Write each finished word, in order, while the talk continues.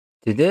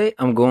Today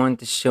I'm going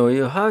to show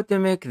you how to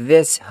make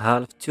this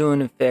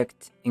halftone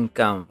effect in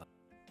Canva.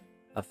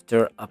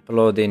 After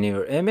uploading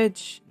your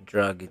image,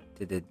 drag it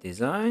to the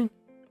design,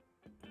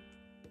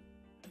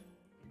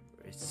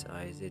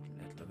 resize it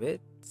a little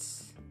bit,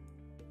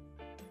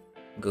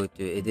 go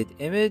to edit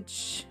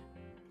image,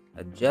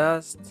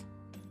 adjust,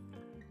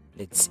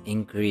 let's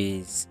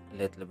increase a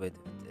little bit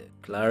of the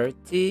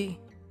clarity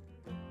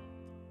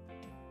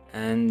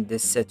and the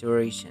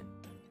saturation.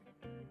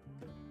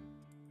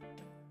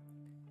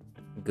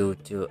 Go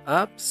to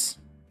apps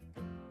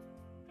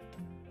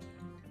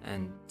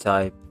and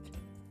type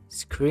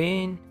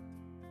screen,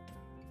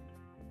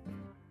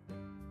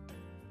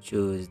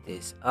 choose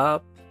this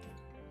app,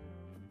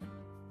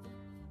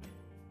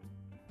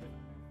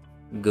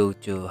 go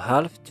to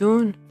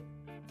halftone,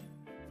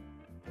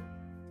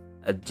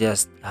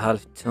 adjust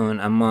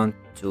halftone amount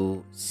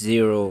to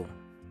 0,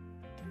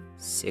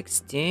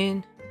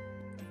 16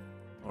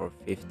 or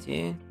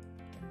 15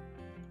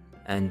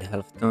 and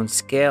halftone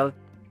scale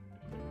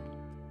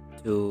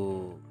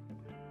to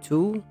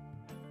 2,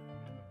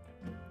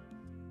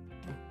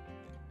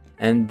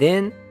 and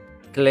then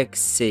click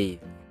save.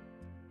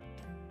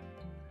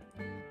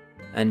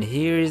 And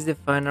here is the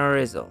final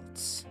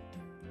results.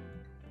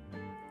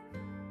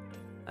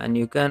 And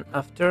you can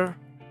after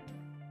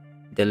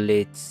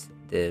delete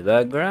the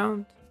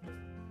background,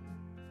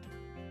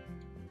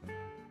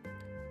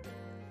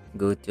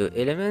 go to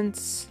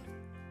elements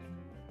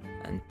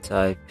and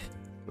type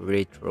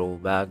retro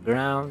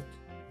background,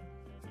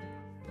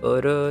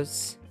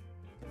 photos,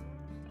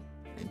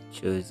 and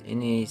choose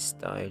any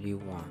style you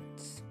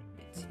want.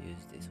 Let's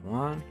use this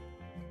one,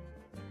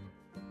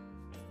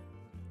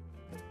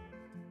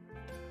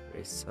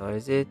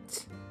 resize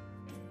it,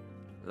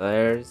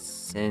 layers,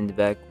 send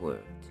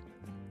backward,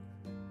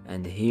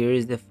 and here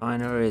is the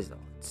final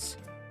results.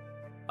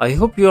 I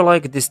hope you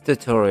like this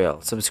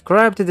tutorial.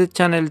 Subscribe to the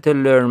channel to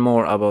learn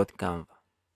more about Canva.